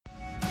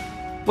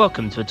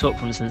Welcome to a talk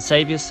from St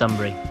Saviour's,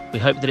 Sunbury. We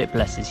hope that it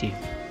blesses you.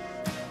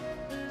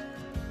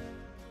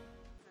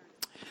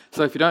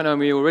 So if you don't know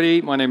me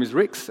already, my name is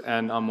Rix,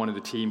 and I'm one of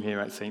the team here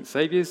at St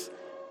Saviour's.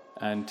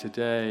 And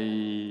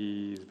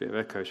today, there's a bit of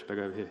echo, should I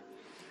go over here?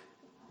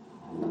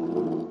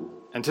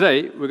 And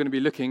today, we're going to be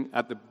looking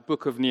at the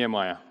book of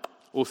Nehemiah.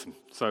 Awesome.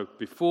 So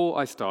before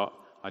I start,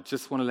 I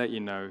just want to let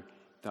you know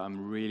that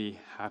I'm really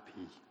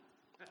happy.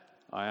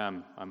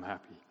 I'm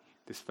happy.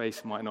 This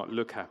face might not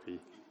look happy,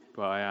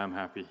 but I am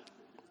happy.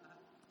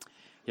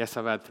 Yes,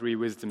 I've had 3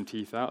 wisdom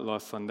teeth out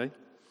last Sunday,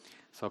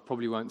 so I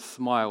probably won't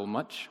smile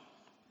much.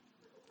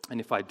 And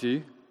if I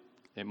do,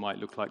 it might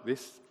look like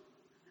this.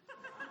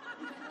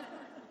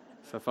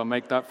 So if I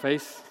make that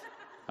face,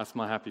 that's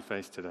my happy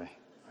face today.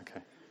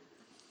 Okay,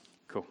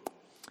 cool.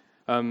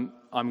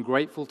 I'm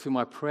grateful to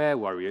my prayer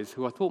warriors,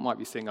 who I thought might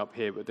be sitting up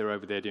here, but they're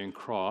over there doing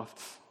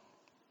crafts.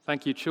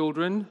 Thank you,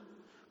 children.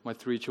 My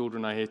 3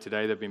 children are here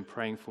today. They've been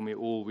praying for me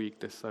all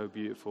week. They're so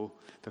beautiful.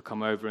 They'll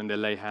come over and they'll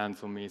lay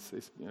hands on me.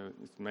 It's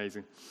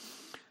amazing.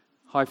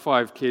 High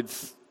five,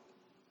 kids.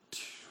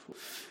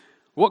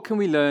 What can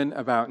we learn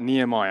about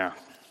Nehemiah?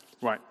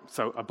 Right,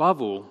 so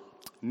above all,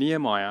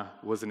 Nehemiah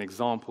was an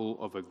example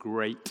of a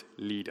great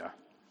leader.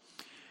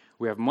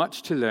 We have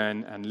much to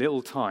learn and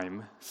little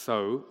time,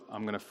 so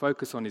I'm going to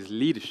focus on his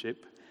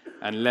leadership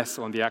and less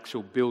on the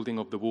actual building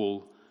of the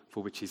wall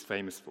for which he's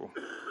famous for.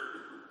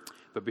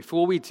 But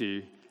before we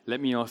do, let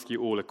me ask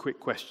you all a quick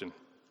question.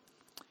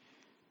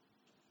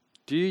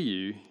 Do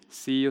you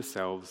see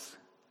yourselves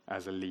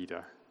as a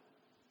leader?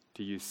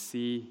 Do you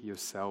see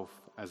yourself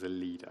as a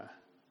leader?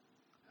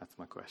 That's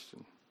my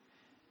question.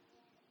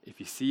 If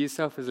you see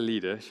yourself as a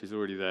leader, she's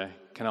already there,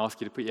 can I ask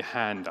you to put your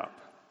hand up?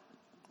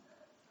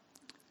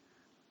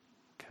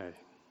 Okay,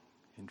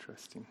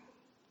 interesting.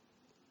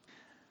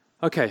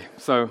 Okay,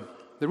 so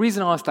the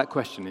reason I asked that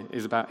question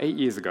is about 8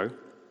 years ago,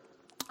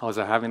 I was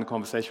having a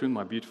conversation with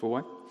my beautiful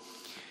wife,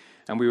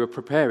 and we were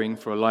preparing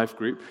for a life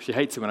group. She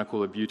hates it when I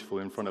call her beautiful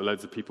in front of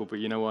loads of people, but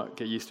you know what?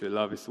 Get used to it,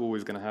 love. It's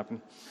always going to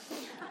happen.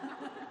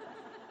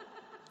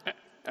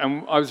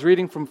 And I was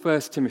reading from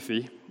 1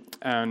 Timothy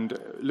and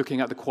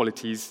looking at the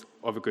qualities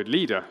of a good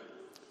leader.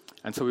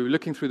 And so we were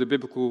looking through the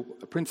biblical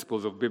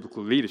principles of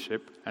biblical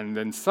leadership, and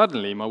then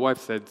suddenly my wife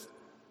said,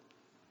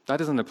 that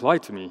doesn't apply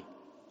to me.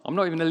 I'm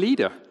not even a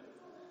leader.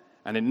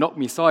 And it knocked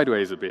me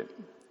sideways a bit.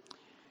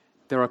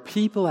 There are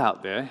people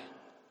out there,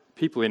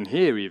 people in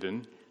here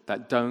even,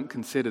 that don't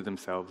consider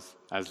themselves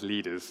as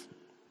leaders.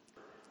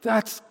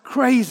 That's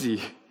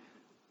crazy.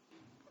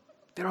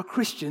 There are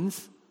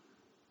Christians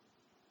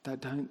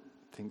that don't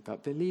think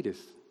that they're leaders.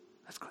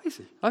 That's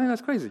crazy. I think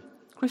that's crazy.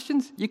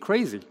 Christians, you're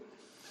crazy.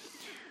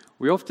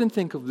 We often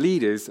think of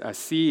leaders as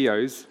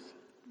CEOs,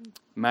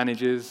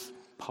 managers,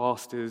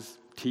 pastors,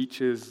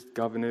 teachers,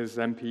 governors,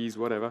 MPs,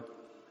 whatever.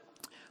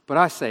 But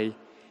I say,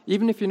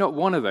 even if you're not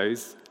one of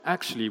those,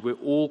 actually, we're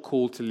all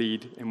called to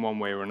lead in one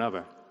way or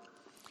another.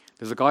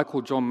 There's a guy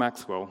called John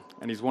Maxwell,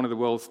 and he's one of the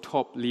world's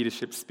top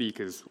leadership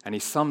speakers, and he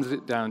sums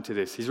it down to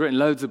this. He's written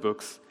loads of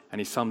books, and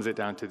he sums it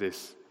down to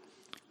this.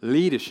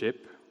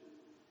 Leadership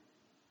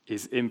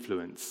is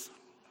influence.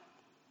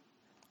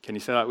 Can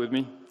you say that with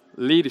me?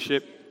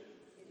 Leadership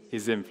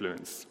is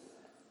influence.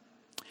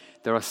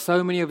 There are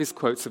so many of his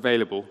quotes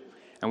available,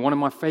 and one of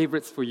my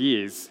favorites for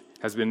years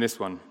has been this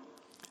one.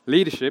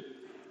 Leadership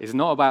is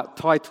not about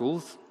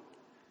titles,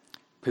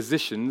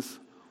 positions,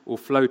 or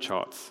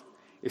flowcharts.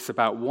 It's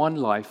about one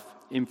life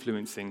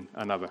influencing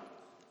another.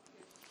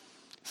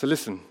 So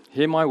listen,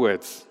 hear my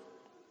words.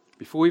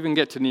 Before we even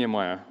get to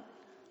Nehemiah,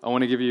 I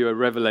want to give you a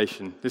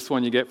revelation. This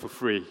one you get for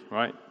free,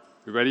 right?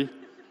 You ready?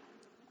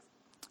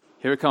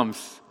 Here it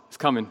comes. It's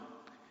coming.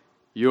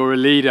 You're a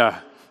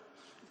leader.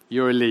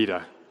 You're a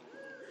leader.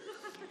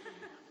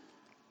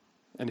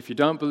 And if you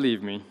don't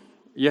believe me,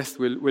 yes,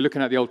 we're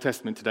looking at the Old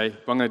Testament today,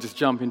 but I'm going to just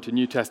jump into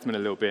New Testament a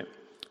little bit.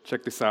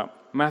 Check this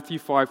out. Matthew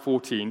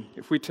 5:14.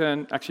 If we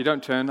turn, actually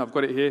don't turn, I've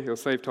got it here, it'll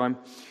save time.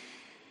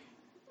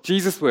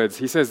 Jesus' words,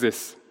 he says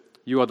this,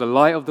 "You are the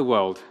light of the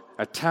world,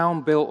 a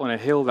town built on a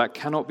hill that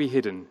cannot be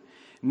hidden.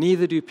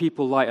 Neither do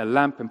people light a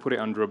lamp and put it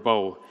under a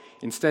bowl.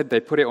 Instead, they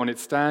put it on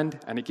its stand,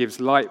 and it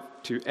gives light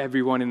to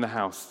everyone in the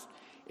house.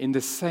 In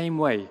the same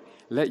way,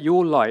 let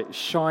your light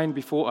shine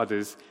before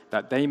others,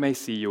 that they may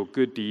see your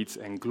good deeds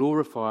and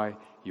glorify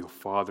your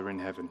Father in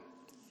heaven."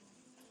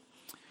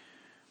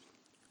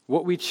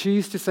 What we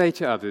choose to say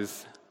to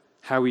others,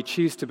 how we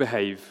choose to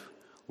behave,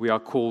 we are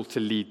called to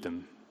lead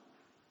them.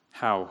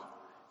 How?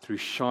 Through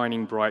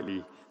shining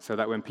brightly, so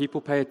that when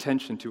people pay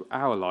attention to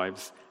our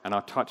lives and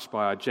are touched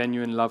by our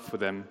genuine love for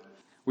them,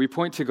 we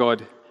point to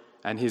God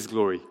and His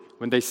glory.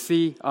 When they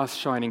see us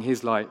shining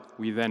His light,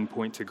 we then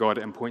point to God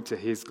and point to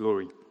His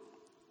glory.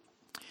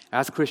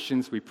 As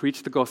Christians, we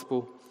preach the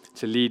gospel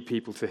to lead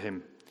people to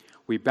Him.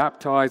 We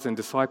baptize and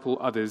disciple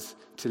others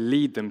to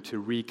lead them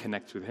to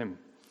reconnect with Him.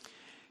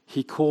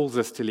 He calls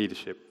us to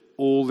leadership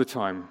all the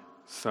time.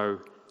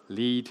 So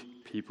lead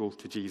people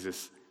to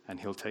Jesus, and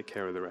He'll take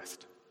care of the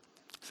rest.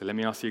 So let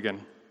me ask you again,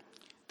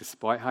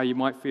 despite how you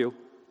might feel,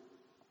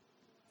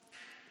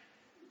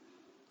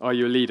 are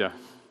you a leader?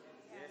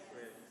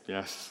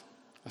 Yes.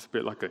 That's a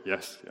bit like a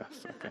yes,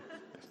 okay.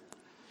 Yes.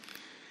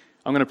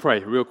 I'm going to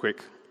pray real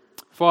quick.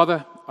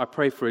 Father, I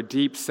pray for a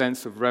deep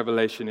sense of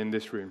revelation in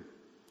this room,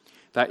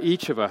 that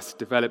each of us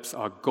develops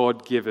our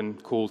God-given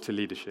call to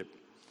leadership,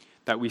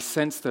 that we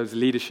sense those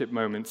leadership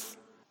moments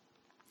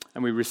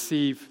and we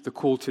receive the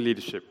call to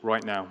leadership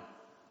right now.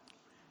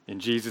 In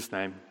Jesus'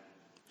 name,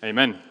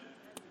 amen.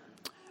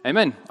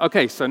 Amen.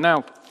 Okay, so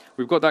now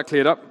we've got that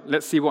cleared up.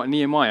 Let's see what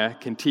Nehemiah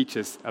can teach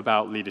us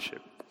about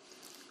leadership.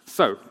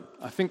 So,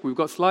 I think we've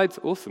got slides.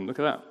 Awesome, look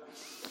at that.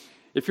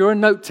 If you're a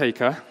note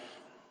taker,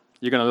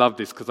 you're going to love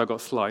this because I've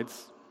got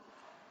slides.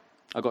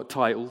 I've got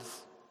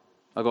titles.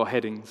 I've got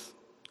headings.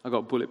 I've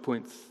got bullet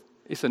points.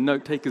 It's a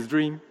note taker's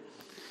dream.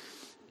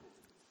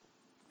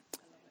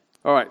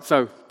 All right,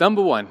 so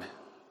number one,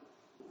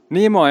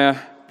 Nehemiah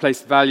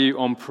placed value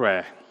on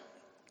prayer.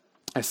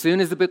 As soon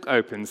as the book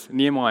opens,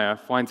 Nehemiah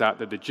finds out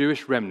that the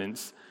Jewish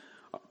remnants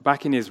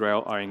back in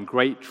Israel are in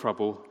great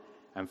trouble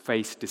and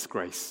face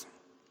disgrace.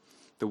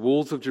 The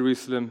wall of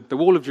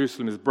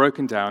Jerusalem is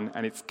broken down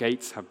and its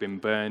gates have been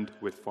burned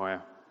with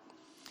fire.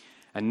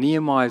 And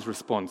Nehemiah's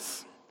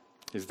response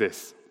is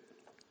this: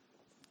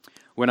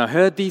 when I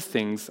heard these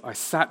things, I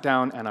sat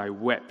down and I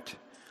wept.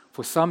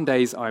 For some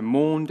days I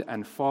mourned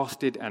and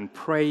fasted and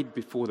prayed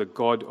before the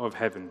God of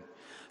heaven.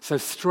 So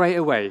straight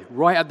away,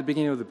 right at the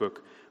beginning of the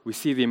book, we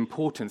see the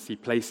importance he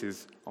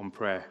places on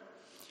prayer.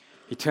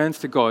 He turns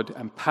to God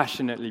and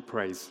passionately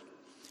prays.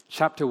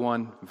 Chapter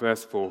 1,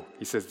 verse 4,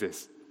 he says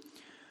this: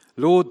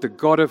 Lord, the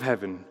God of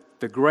heaven,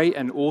 the great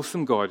and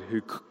awesome God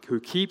who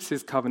keeps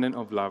his covenant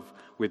of love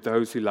with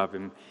those who love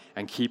him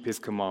and keep his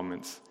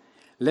commandments.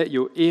 Let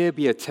your ear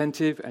be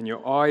attentive and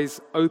your eyes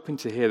open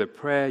to hear the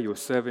prayer your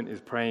servant is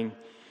praying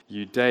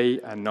you day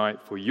and night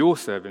for your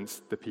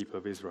servants, the people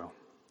of Israel.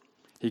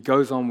 He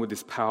goes on with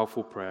this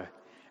powerful prayer,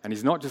 and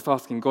he's not just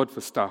asking God for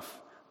stuff,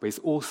 but he's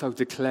also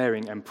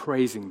declaring and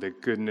praising the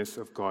goodness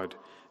of God,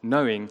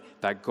 knowing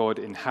that God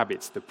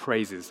inhabits the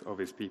praises of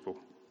his people.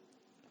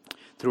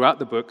 Throughout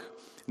the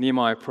book,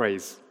 Nehemiah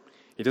prays.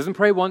 He doesn't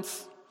pray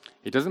once.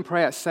 He doesn't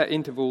pray at set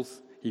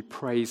intervals. He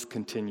prays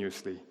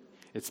continuously.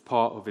 It's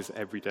part of his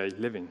everyday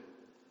living.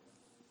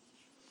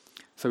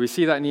 So we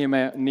see that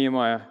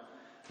Nehemiah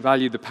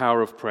valued the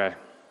power of prayer.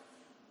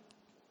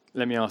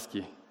 Let me ask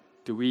you,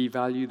 do we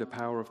value the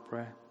power of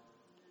prayer?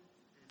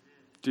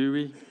 Do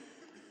we?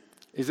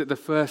 Is it the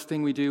first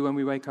thing we do when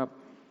we wake up?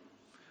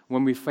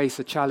 When we face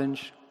a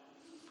challenge?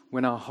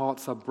 When our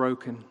hearts are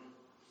broken?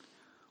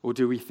 Or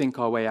do we think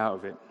our way out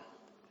of it?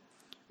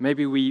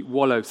 Maybe we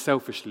wallow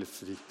selfishly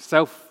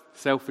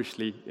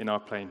in our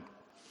pain.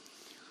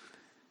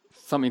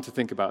 Something to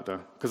think about, though,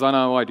 because I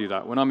know I do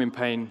that. When I'm in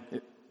pain,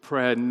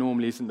 prayer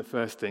normally isn't the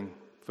first thing.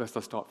 First,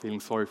 I start feeling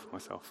sorry for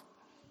myself,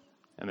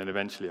 and then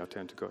eventually I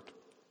turn to God.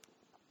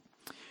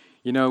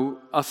 You know,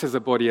 us as a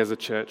body, as a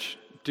church,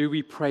 do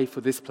we pray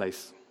for this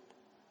place?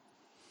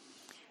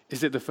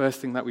 Is it the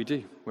first thing that we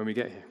do when we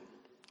get here?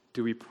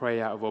 Do we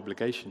pray out of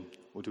obligation,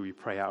 or do we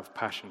pray out of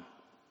passion?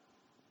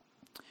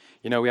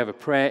 You know, we have a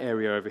prayer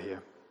area over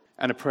here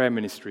and a prayer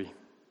ministry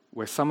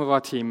where some of our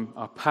team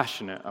are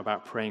passionate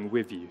about praying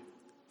with you,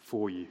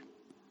 for you.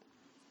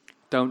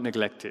 Don't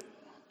neglect it.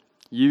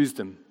 Use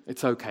them.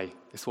 It's okay.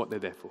 It's what they're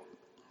there for.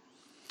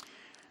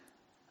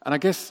 And I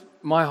guess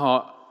my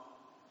heart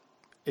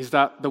is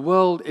that the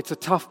world, it's a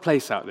tough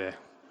place out there.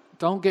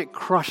 Don't get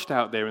crushed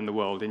out there in the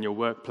world, in your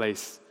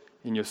workplace,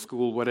 in your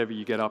school, whatever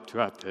you get up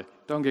to out there.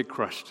 Don't get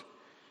crushed.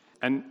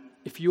 And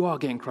if you are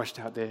getting crushed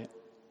out there,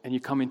 and you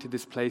come into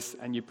this place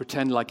and you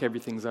pretend like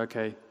everything's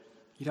okay,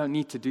 you don't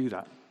need to do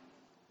that.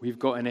 We've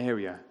got an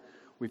area.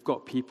 We've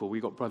got people.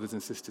 We've got brothers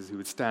and sisters who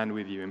would stand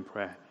with you in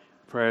prayer.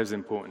 Prayer is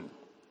important.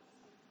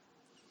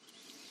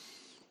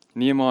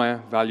 Nehemiah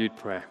valued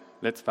prayer.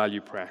 Let's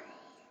value prayer.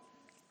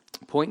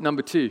 Point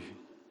number 2. I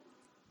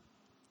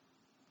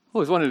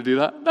always wanted to do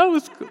that. That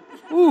was good.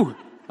 Ooh,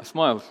 I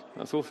smiled.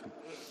 That's awesome.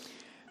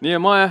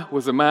 Nehemiah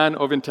was a man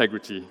of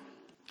integrity.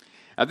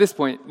 At this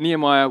point,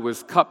 Nehemiah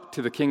was cup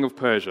to the king of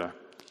Persia.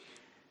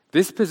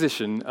 This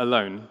position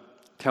alone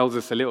tells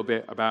us a little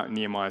bit about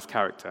Nehemiah's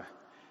character.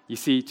 You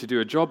see, to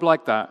do a job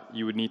like that,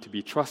 you would need to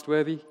be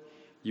trustworthy,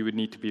 you would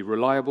need to be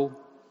reliable,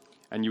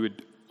 and you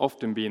would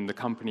often be in the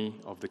company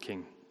of the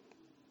king.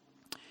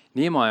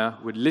 Nehemiah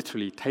would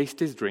literally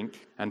taste his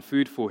drink and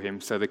food for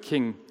him, so the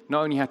king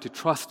not only had to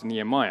trust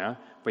Nehemiah,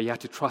 but he had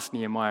to trust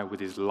Nehemiah with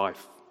his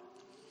life.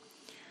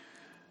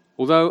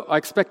 Although I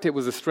expect it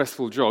was a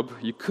stressful job,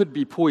 you could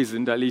be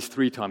poisoned at least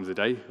 3 times a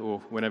day, or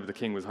whenever the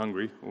king was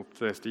hungry or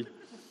thirsty.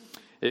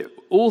 It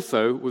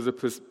also was a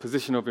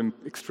position of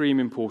extreme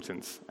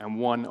importance and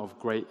one of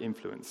great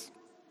influence.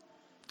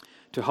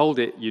 To hold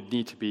it, you'd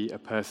need to be a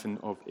person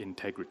of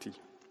integrity.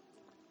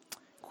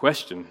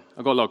 Question.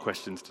 I've got a lot of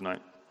questions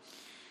tonight.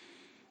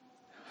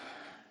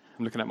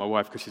 I'm looking at my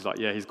wife because she's like,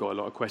 yeah, he's got a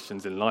lot of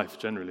questions in life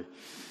generally.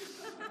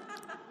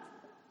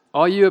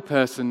 Are you a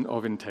person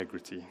of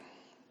integrity?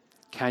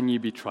 Can you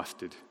be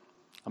trusted?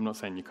 I'm not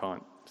saying you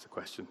can't. It's a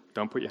question.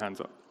 Don't put your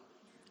hands up.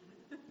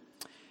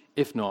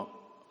 If not,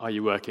 are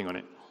you working on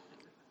it?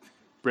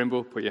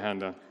 Brimble, put your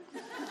hand down.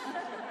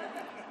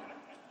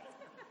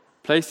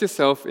 Place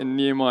yourself in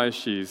Nehemiah's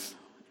shoes.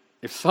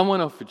 If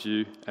someone offered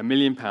you £1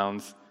 million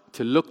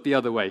to look the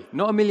other way,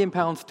 not £1 million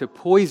to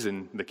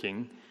poison the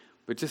king,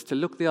 but just to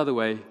look the other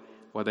way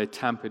while they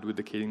tampered with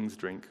the king's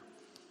drink,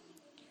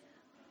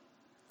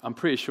 I'm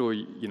pretty sure,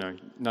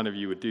 none of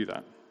you would do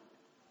that.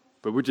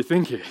 But would you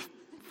think it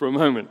for a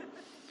moment?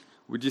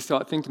 Would you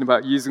start thinking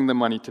about using the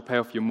money to pay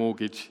off your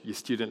mortgage, your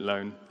student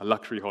loan, a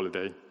luxury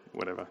holiday,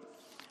 whatever?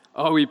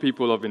 Are we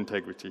people of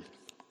integrity?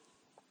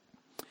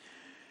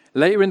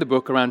 Later in the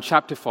book, around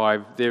chapter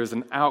 5, there is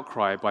an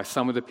outcry by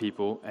some of the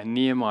people, and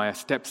Nehemiah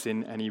steps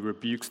in and he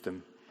rebukes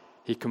them.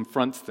 He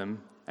confronts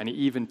them, and he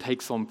even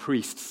takes on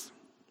priests.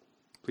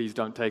 Please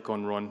don't take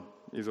on Ron,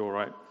 he's all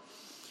right.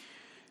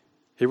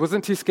 He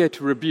wasn't too scared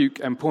to rebuke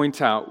and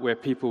point out where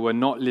people were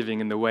not living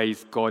in the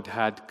ways God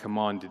had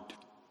commanded,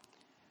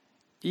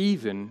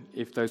 even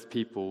if those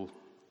people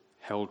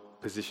held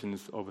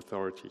positions of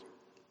authority.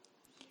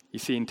 You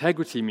see,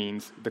 integrity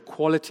means the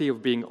quality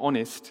of being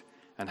honest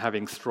and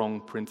having strong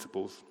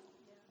principles.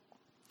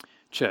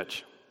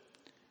 Church,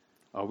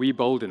 are we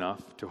bold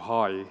enough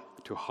hold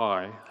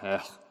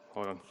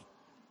on.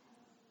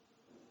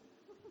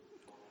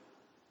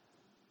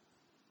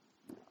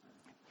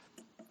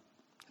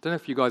 I don't know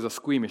if you guys are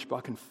squeamish, but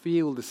I can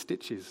feel the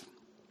stitches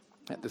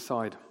at the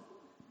side.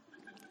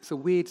 It's a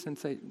weird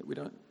sensation that we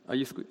don't. Are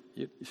you?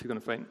 She's going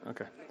to faint?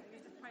 Okay.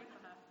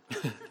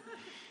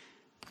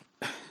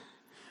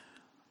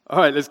 All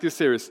right, let's get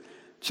serious.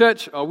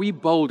 Church, are we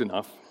bold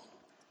enough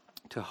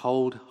to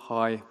hold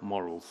high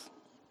morals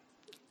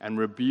and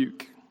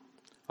rebuke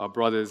our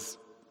brothers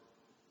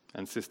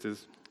and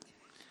sisters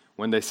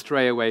when they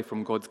stray away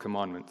from God's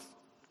commandments?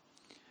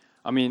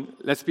 I mean,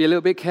 let's be a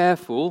little bit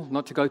careful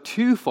not to go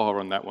too far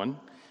on that one,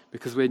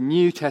 because we're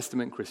New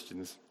Testament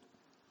Christians.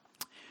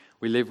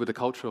 We live with a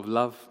culture of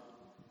love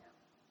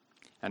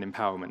and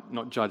empowerment,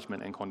 not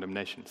judgment and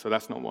condemnation. So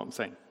that's not what I'm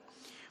saying.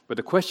 But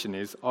the question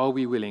is, are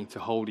we willing to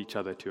hold each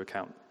other to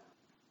account?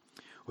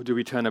 Or do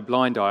we turn a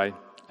blind eye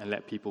and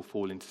let people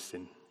fall into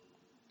sin?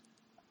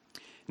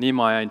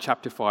 Nehemiah in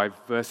chapter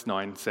 5, verse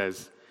 9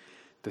 says,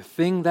 "The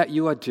thing that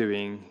you are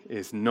doing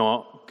is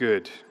not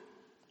good.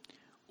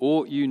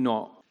 Ought you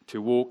not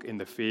to walk in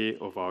the fear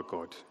of our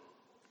God?"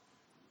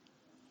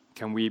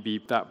 Can we be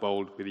that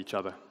bold with each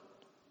other?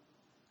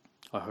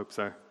 I hope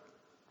so.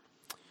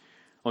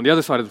 On the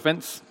other side of the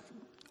fence,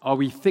 are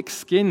we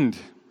thick-skinned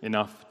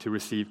enough to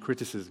receive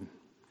criticism?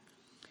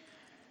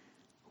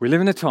 We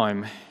live in a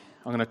time,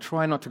 I'm going to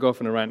try not to go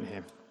off on a rant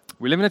here.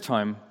 We live in a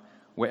time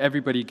where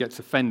everybody gets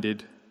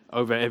offended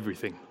over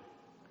everything.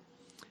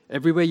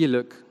 Everywhere you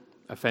look,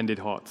 offended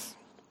hearts.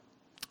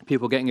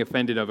 People getting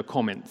offended over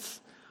comments,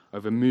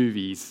 over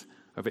movies,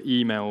 over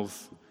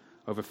emails,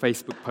 over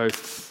Facebook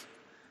posts,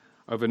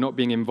 over not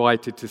being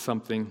invited to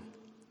something.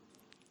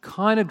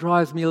 Kind of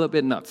drives me a little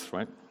bit nuts,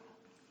 right?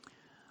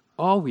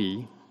 Are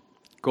we,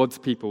 God's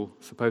people,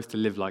 supposed to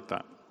live like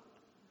that?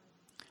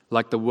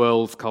 Like the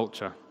world's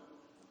culture?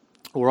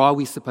 Or are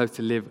we supposed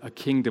to live a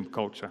kingdom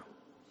culture?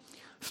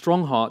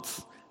 Strong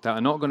hearts that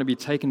are not going to be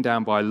taken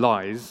down by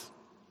lies,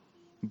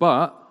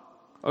 but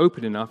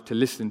open enough to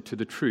listen to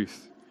the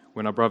truth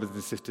when our brothers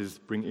and sisters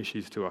bring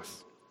issues to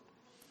us.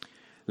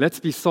 Let's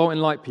be salt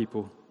and light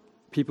people,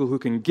 people who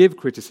can give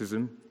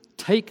criticism,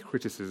 take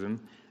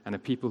criticism, and are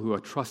people who are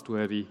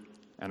trustworthy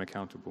and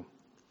accountable.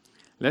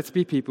 Let's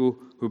be people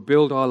who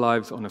build our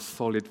lives on a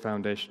solid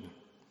foundation,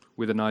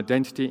 with an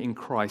identity in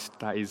Christ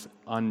that is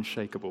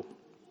unshakable.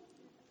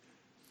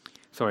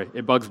 Sorry,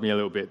 it bugs me a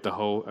little bit, the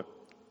whole, I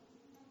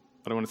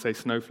don't want to say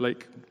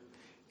snowflake,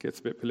 gets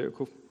a bit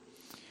political.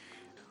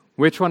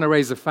 We're trying to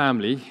raise a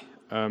family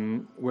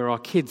where our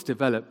kids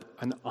develop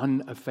an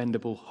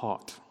unoffendable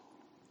heart.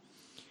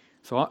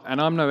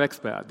 And I'm no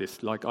expert at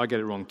this, like I get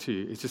it wrong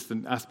too. It's just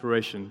an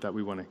aspiration that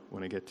we want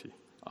to get to,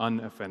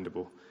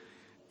 unoffendable.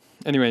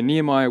 Anyway,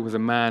 Nehemiah was a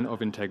man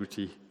of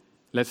integrity.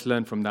 Let's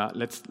learn from that.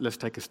 Let's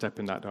take a step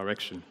in that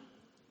direction.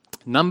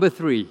 Number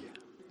 3,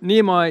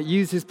 Nehemiah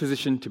used his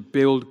position to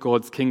build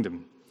God's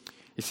kingdom.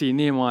 You see,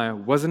 Nehemiah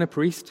wasn't a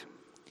priest,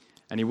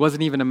 and he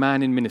wasn't even a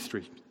man in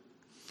ministry.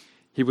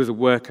 He was a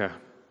worker,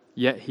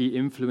 yet he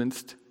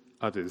influenced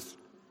others.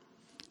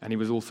 And he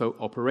was also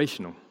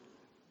operational.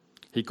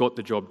 He got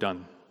the job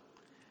done.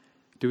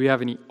 Do we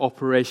have any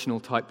operational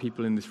type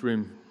people in this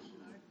room?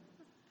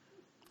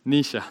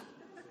 Nisha,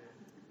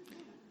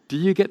 do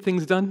you get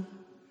things done?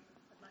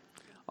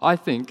 I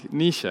think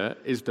Nisha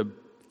is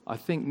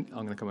I'm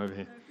going to come over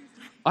here.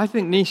 I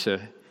think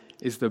Nisha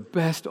is the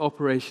best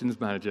operations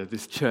manager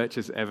this church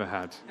has ever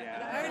had.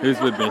 Yeah. Who's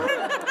with me?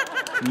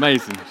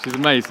 Amazing. She's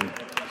amazing.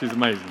 She's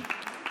amazing.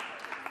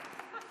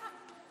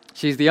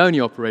 She's the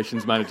only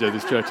operations manager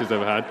this church has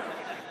ever had.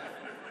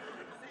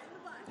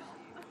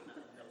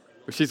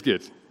 But she's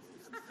good.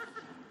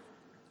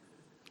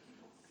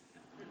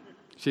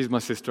 She's my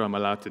sister. I'm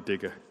allowed to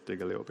dig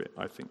a little bit,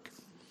 I think.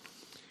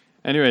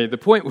 Anyway, the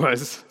point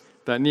was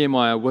that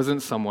Nehemiah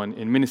wasn't someone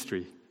in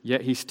ministry,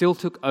 yet he still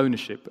took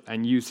ownership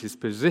and used his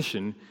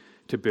position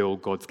to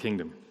build God's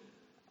kingdom.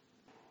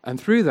 And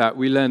through that,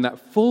 we learn that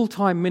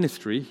full-time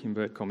ministry,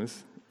 inverted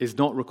commas, is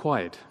not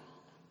required.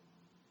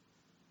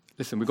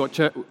 Listen, we've got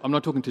church. I'm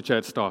not talking to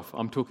church staff.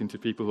 I'm talking to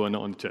people who are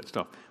not on the church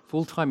staff.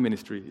 Full-time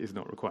ministry is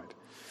not required.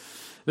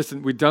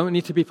 Listen, we don't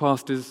need to be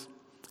pastors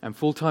and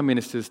full-time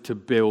ministers to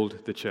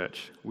build the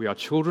church. We are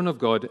children of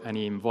God, and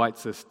He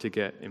invites us to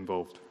get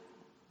involved.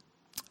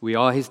 We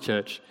are His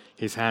church,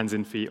 His hands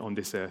and feet on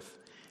this earth.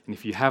 And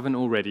if you haven't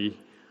already,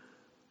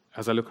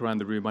 as I look around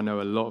the room, I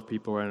know a lot of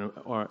people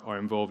are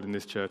involved in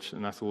this church,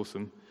 and that's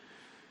awesome.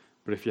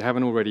 But if you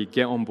haven't already,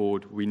 get on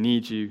board. We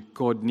need you.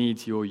 God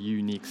needs your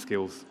unique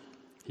skills.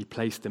 He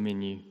placed them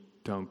in you.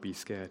 Don't be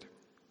scared.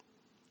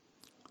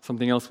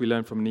 Something else we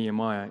learn from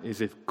Nehemiah is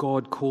if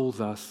God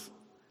calls us,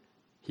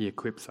 He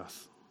equips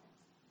us.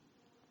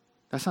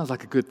 That sounds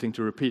like a good thing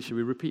to repeat. Should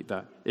we repeat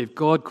that? If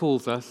God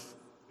calls us,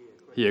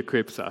 He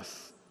equips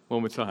us. One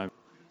more time.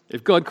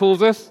 If God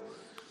calls us,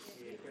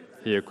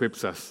 He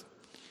equips us.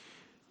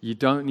 You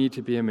don't need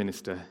to be a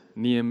minister.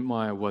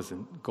 Nehemiah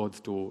wasn't. God's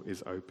door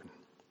is open.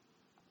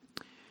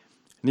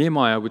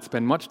 Nehemiah would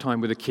spend much time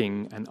with the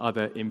king and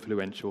other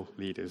influential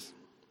leaders.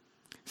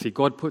 See,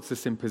 God puts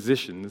us in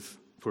positions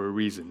for a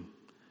reason,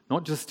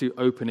 not just to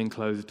open and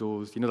close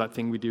doors. You know that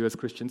thing we do as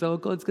Christians? Oh,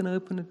 God's going to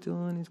open a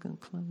door and He's going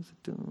to close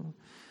a door.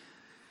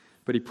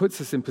 But He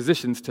puts us in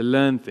positions to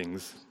learn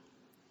things.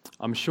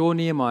 I'm sure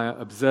Nehemiah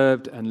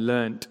observed and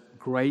learnt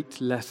great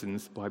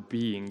lessons by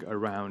being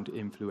around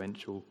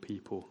influential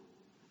people.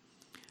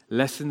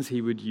 Lessons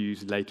he would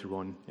use later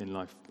on in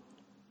life.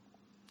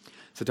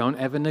 So don't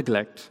ever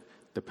neglect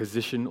the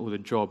position or the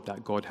job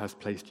that God has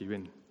placed you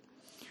in.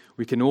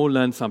 We can all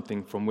learn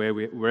something from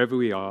wherever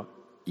we are,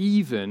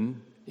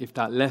 even if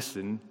that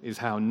lesson is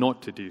how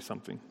not to do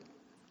something.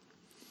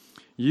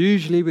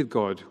 Usually with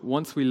God,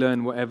 once we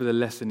learn whatever the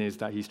lesson is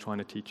that He's trying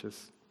to teach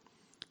us,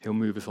 He'll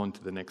move us on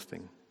to the next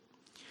thing.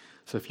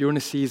 So if you're in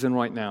a season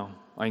right now,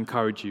 I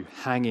encourage you,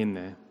 hang in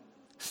there,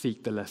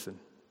 seek the lesson,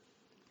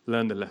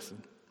 learn the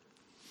lesson.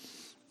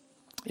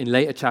 In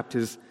later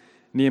chapters,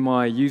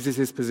 Nehemiah uses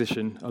his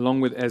position,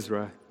 along with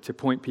Ezra, to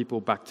point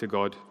people back to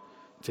God,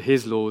 to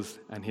His laws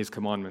and His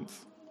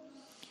commandments.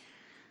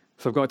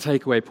 So I've got a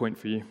takeaway point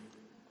for you.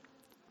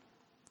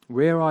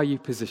 Where are you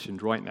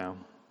positioned right now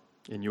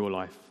in your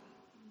life?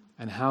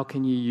 And how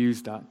can you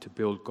use that to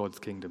build God's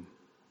kingdom?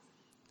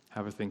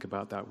 Have a think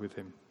about that with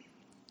Him.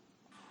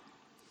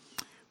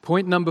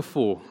 Point number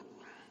 4.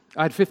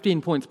 I had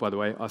 15 points, by the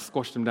way. I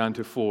squashed them down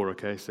to 4,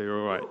 okay? So you're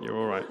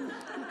all right.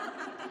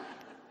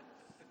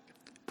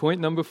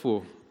 Point number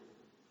 4.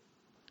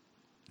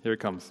 Here it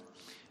comes.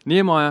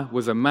 Nehemiah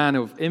was a man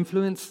of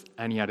influence,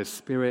 and he had a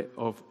spirit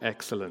of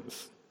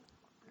excellence.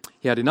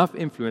 He had enough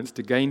influence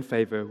to gain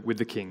favor with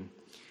the king.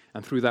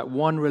 And through that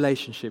one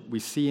relationship we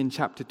see in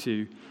chapter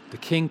 2, the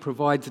king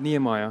provides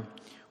Nehemiah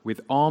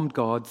with armed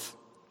guards,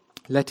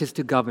 letters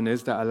to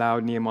governors that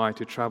allowed Nehemiah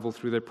to travel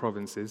through their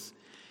provinces.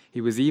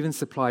 He was even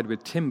supplied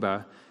with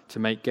timber to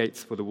make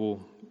gates for the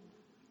wall.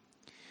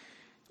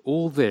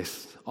 All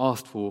this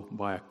asked for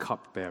by a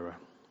cupbearer.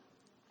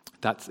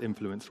 That's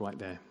influence right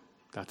there.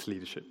 That's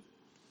leadership.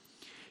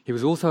 He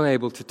was also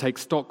able to take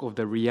stock of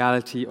the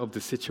reality of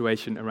the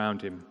situation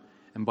around him.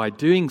 And by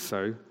doing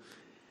so,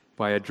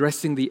 by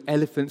addressing the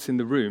elephants in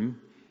the room,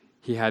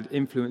 he had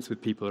influence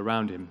with people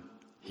around him.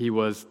 He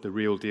was the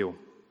real deal.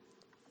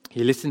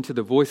 He listened to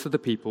the voice of the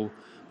people,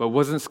 but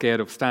wasn't scared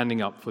of standing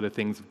up for the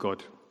things of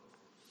God.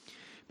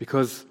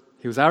 Because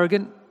he was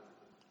arrogant?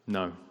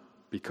 No,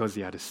 because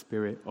he had a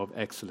spirit of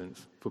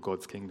excellence for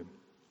God's kingdom.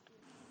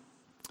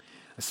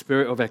 A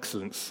spirit of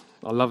excellence.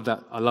 I love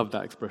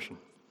that expression.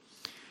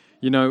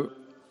 You know,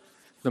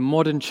 the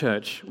modern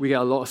church, we get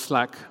a lot of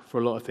slack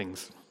for a lot of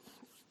things.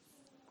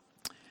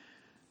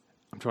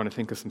 I'm trying to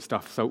think of some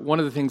stuff. So one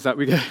of the things that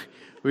we get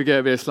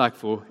a bit of slack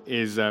for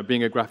is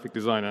being a graphic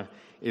designer,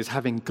 is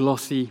having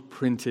glossy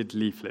printed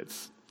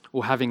leaflets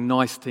or having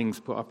nice things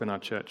put up in our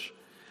church.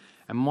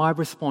 And my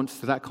response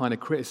to that kind of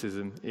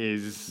criticism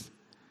is,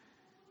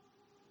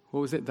 what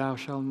was it? Thou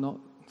shalt not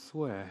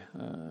swear.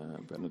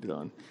 Better not do that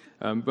one.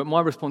 But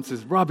my response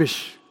is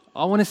rubbish.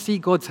 I want to see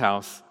God's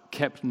house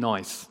kept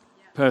nice,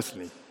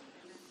 personally.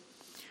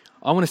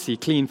 I want to see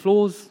clean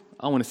floors.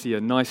 I want to see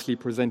a nicely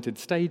presented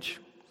stage.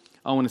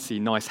 I want to see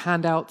nice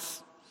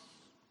handouts,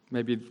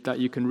 maybe that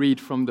you can read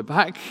from the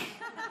back.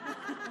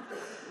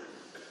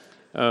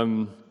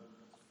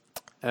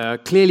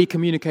 Clearly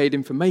communicated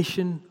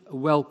information,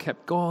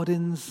 well-kept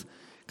gardens,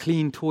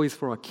 clean toys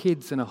for our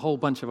kids, and a whole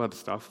bunch of other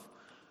stuff.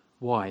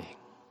 Why?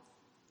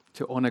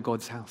 To honor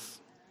God's house.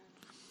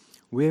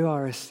 We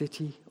are a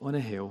city on a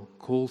hill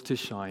called to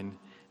shine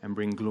and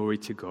bring glory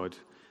to God,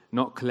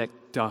 not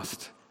collect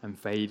dust and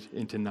fade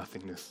into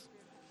nothingness.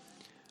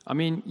 I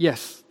mean,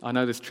 yes, I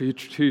know there's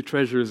two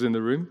treasurers in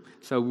the room,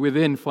 so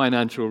within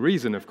financial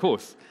reason, of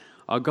course.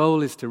 Our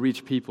goal is to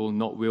reach people,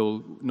 not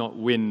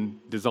win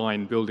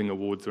design building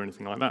awards or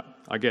anything like that.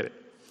 I get it.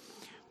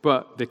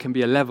 But there can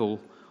be a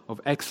level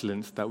of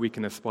excellence that we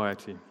can aspire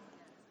to.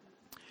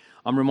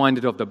 I'm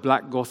reminded of the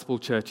black gospel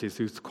churches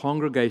whose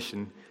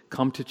congregation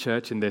come to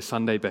church in their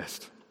Sunday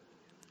best.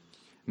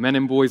 Men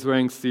and boys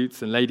wearing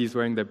suits and ladies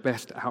wearing their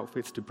best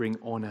outfits to bring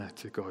honor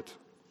to God.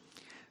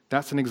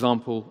 That's an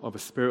example of a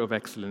spirit of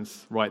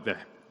excellence right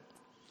there.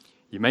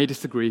 You may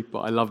disagree,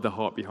 but I love the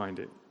heart behind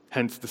it,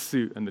 hence the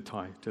suit and the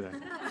tie today.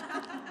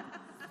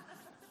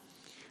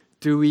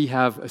 Do we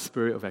have a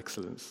spirit of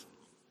excellence?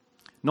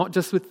 Not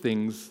just with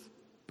things,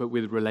 but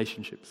with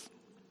relationships.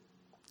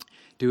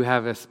 Do we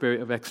have a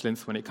spirit of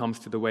excellence when it comes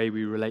to the way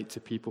we relate to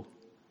people?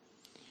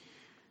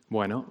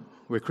 Why not?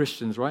 We're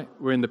Christians, right?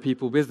 We're in the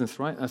people business,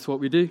 right? That's what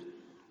we do.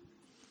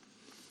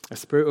 A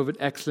spirit of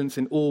excellence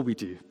in all we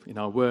do, in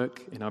our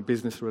work, in our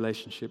business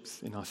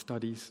relationships, in our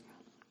studies.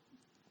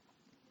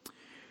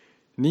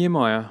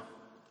 Nehemiah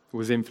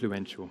was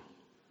influential.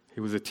 He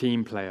was a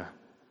team player.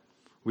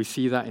 We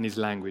see that in his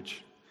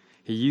language.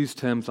 He used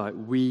terms like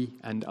we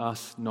and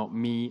us, not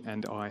me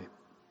and I,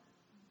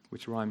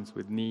 which rhymes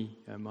with me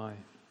and I.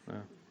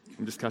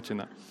 I'm just catching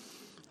that.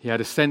 He had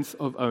a sense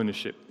of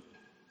ownership.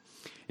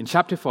 In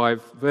chapter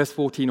 5, verse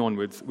 14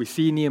 onwards, we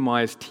see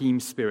Nehemiah's team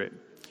spirit.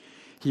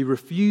 He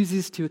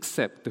refuses to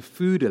accept the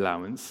food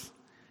allowance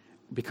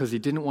because he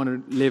didn't want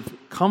to live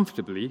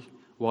comfortably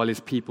while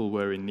his people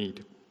were in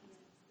need.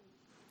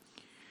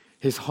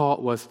 His heart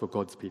was for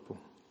God's people.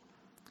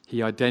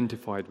 He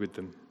identified with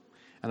them.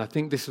 And I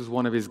think this was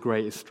one of his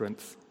greatest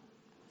strengths.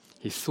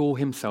 He saw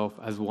himself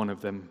as one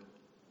of them.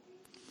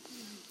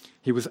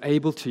 He was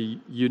able to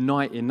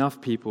unite enough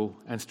people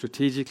and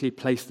strategically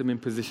place them in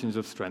positions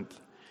of strength.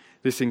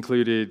 This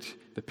included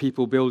the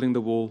people building the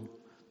wall,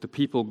 the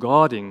people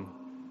guarding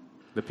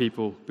the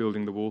people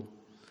building the wall,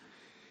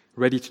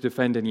 ready to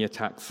defend any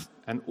attacks,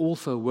 and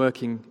also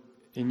working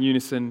in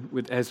unison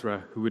with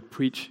Ezra, who would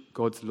preach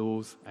God's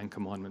laws and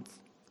commandments.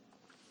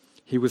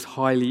 He was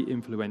highly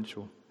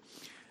influential.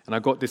 And I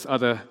got this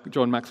other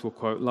John Maxwell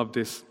quote, love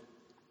this.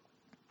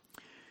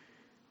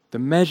 The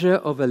measure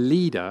of a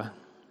leader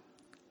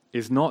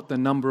is not the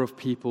number of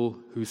people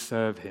who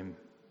serve him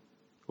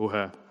or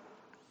her,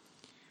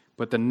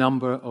 but the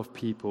number of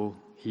people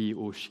he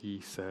or she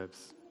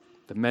serves.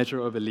 The measure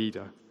of a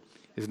leader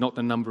is not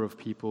the number of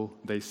people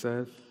they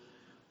serve,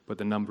 but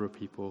the number of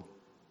people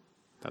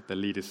that the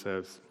leader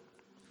serves.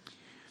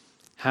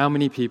 How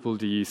many people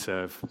do you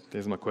serve?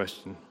 There's my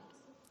question.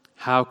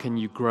 How can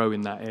you grow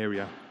in that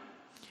area?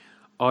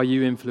 Are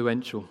you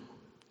influential?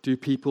 Do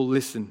people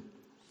listen?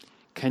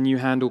 Can you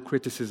handle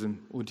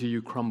criticism, or do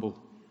you crumble?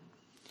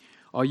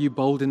 Are you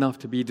bold enough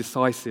to be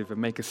decisive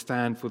and make a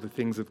stand for the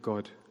things of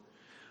God?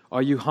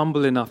 Are you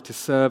humble enough to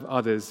serve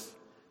others'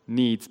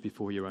 needs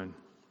before your own?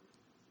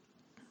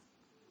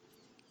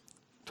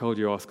 Told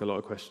you ask a lot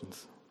of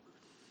questions.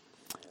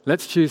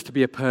 Let's choose to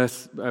be a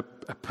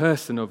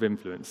person of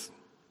influence.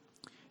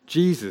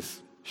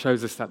 Jesus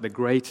shows us that the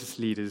greatest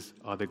leaders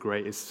are the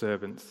greatest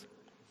servants.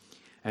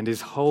 And his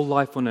whole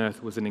life on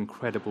earth was an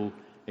incredible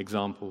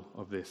example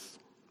of this.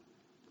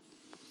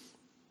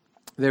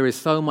 There is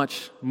so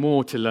much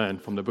more to learn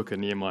from the book of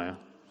Nehemiah,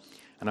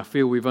 and I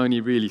feel we've only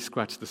really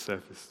scratched the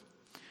surface.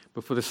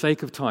 But for the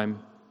sake of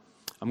time,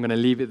 I'm going to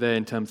leave it there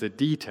in terms of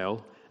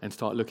detail and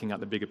start looking at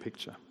the bigger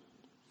picture.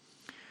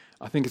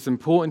 I think it's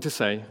important to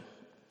say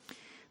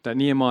that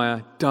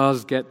Nehemiah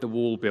does get the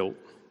wall built,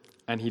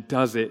 and he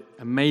does it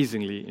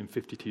amazingly in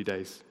 52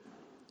 days.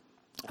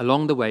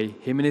 Along the way,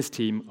 him and his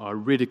team are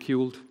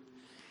ridiculed,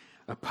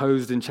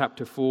 opposed in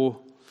chapter 4.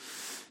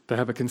 They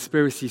have a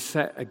conspiracy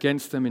set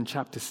against them in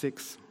chapter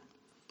 6.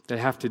 They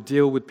have to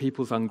deal with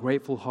people's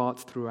ungrateful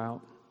hearts throughout.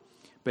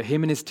 But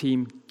him and his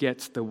team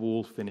gets the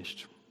wall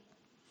finished.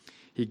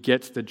 He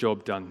gets the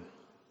job done.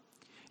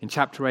 In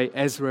chapter 8,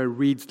 Ezra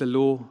reads the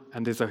law,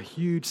 and there's a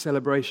huge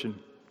celebration.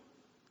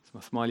 Is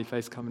my smiley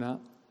face coming out?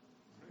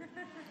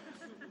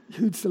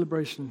 Huge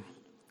celebration.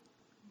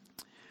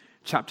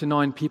 Chapter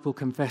 9, people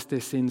confess their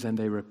sins and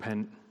they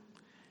repent.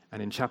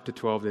 And in chapter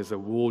 12, there's a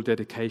wall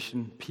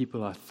dedication.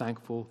 People are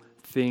thankful.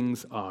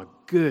 Things are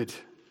good.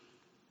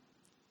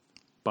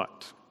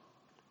 But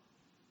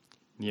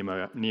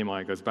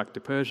Nehemiah goes back to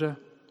Persia.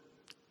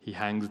 He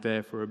hangs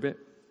there for a bit.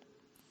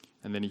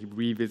 And then he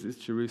revisits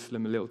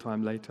Jerusalem a little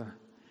time later,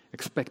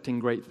 expecting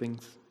great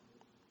things.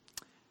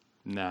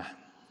 Nah,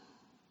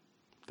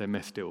 they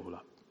messed it all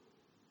up.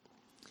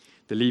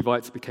 The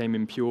Levites became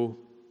impure.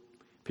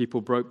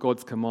 People broke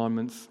God's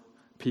commandments.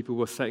 People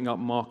were setting up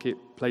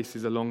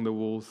marketplaces along the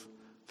walls.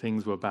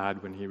 Things were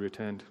bad when he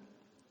returned.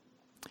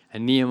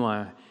 And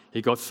Nehemiah,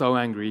 he got so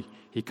angry,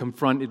 he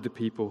confronted the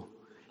people.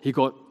 He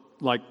got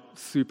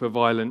super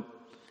violent.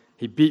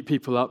 He beat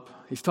people up.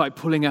 He started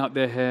pulling out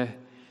their hair.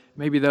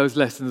 Maybe those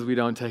lessons we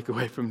don't take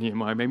away from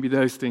Nehemiah. Maybe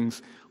those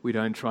things we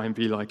don't try and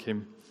be like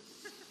him.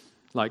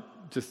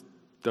 Just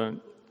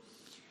don't.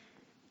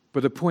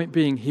 But the point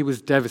being, he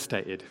was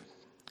devastated.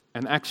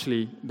 And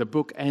actually, the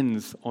book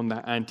ends on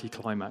that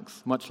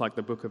anticlimax, much like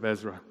the book of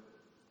Ezra.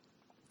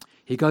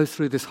 He goes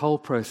through this whole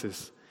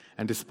process,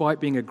 and despite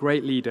being a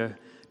great leader,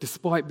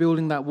 despite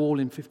building that wall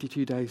in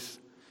 52 days,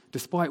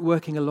 despite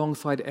working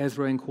alongside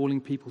Ezra and calling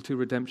people to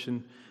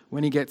redemption,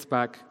 when he gets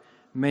back,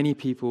 many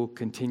people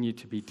continue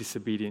to be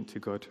disobedient to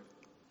God.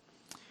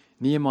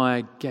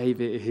 Nehemiah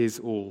gave it his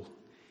all.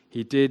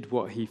 He did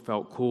what he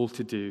felt called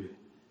to do,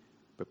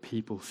 but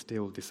people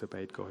still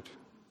disobeyed God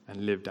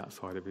and lived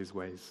outside of his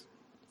ways.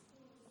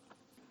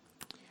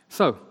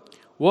 So,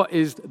 what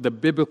is the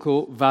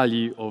biblical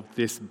value of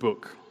this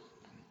book?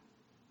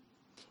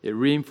 It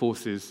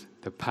reinforces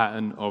the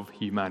pattern of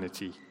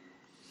humanity.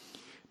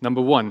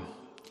 Number one,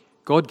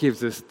 God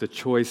gives us the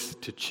choice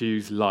to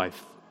choose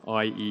life,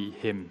 i.e.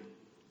 Him.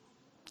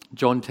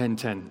 John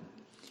 10:10.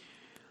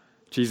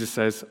 Jesus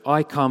says,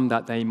 I come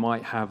that they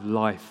might have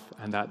life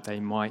and that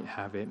they might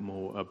have it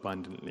more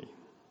abundantly.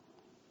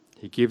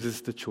 He gives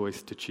us the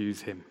choice to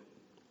choose Him.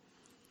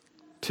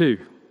 2,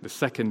 the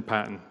second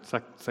part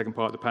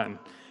of the pattern.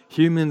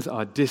 Humans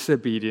are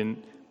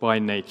disobedient by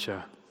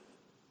nature.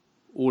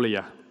 All of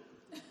you.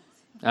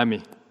 And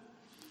me.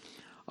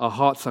 Our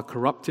hearts are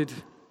corrupted.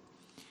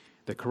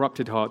 They're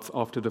corrupted hearts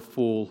after the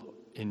fall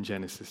in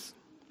Genesis.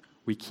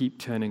 We keep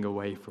turning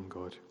away from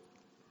God.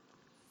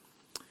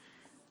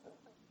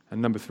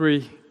 And number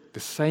 3, the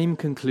same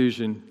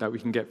conclusion that we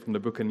can get from the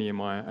book of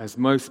Nehemiah as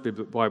most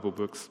Bible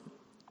books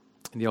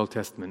in the Old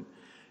Testament.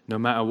 No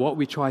matter what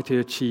we try to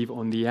achieve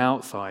on the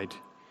outside,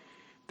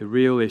 the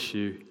real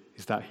issue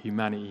is that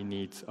humanity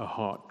needs a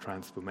heart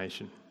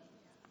transformation.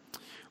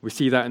 We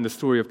see that in the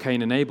story of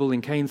Cain and Abel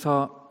in Cain's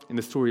heart, in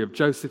the story of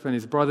Joseph and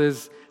his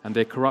brothers and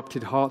their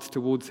corrupted hearts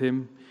towards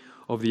him,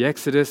 of the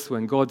Exodus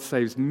when God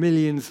saves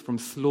millions from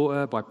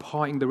slaughter by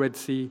parting the Red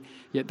Sea,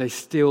 yet they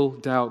still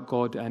doubt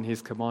God and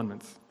His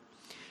commandments.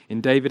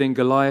 In David and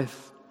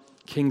Goliath,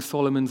 King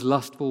Solomon's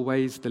lustful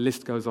ways, the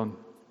list goes on.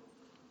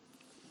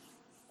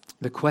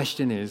 The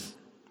question is,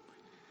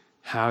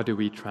 how do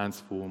we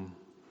transform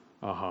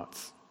our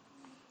hearts?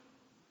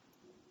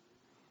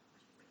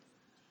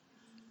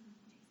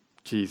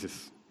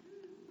 Jesus.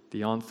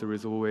 The answer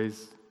is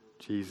always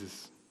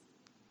Jesus.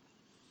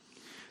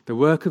 The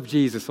work of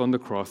Jesus on the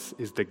cross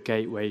is the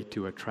gateway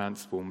to a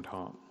transformed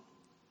heart.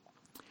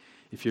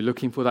 If you're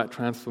looking for that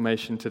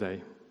transformation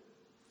today,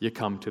 you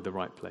come to the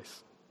right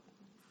place.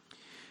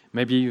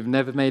 Maybe you've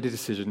never made a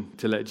decision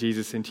to let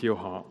Jesus into your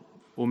heart,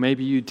 or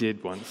maybe you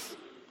did once,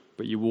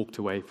 but you walked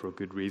away for a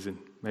good reason.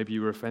 Maybe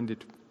you were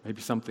offended.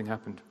 Maybe something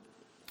happened.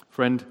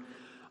 Friend,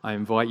 I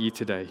invite you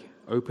today,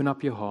 open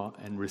up your heart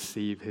and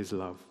receive His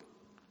love.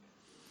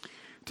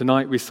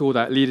 Tonight we saw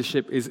that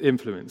leadership is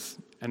influence,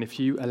 and if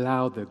you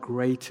allow the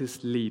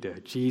greatest leader,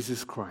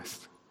 Jesus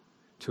Christ,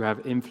 to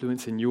have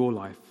influence in your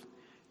life,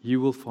 you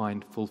will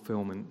find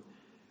fulfillment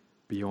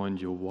beyond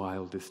your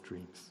wildest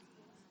dreams.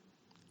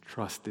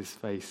 Trust this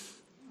face.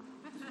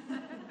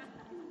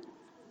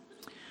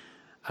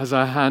 As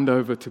I hand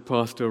over to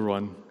Pastor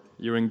Ron,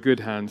 you're in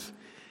good hands.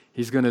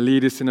 He's going to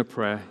lead us in a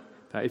prayer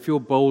that, if you're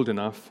bold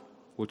enough,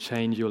 will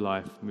change your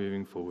life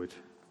moving forward.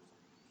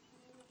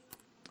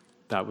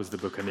 That was the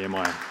book of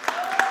Nehemiah.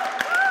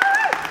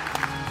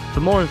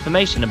 For more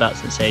information about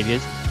St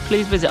Saviour's,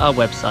 please visit our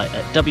website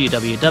at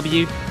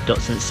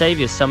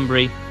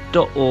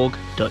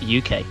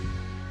www.stsavioursunbury.org.uk.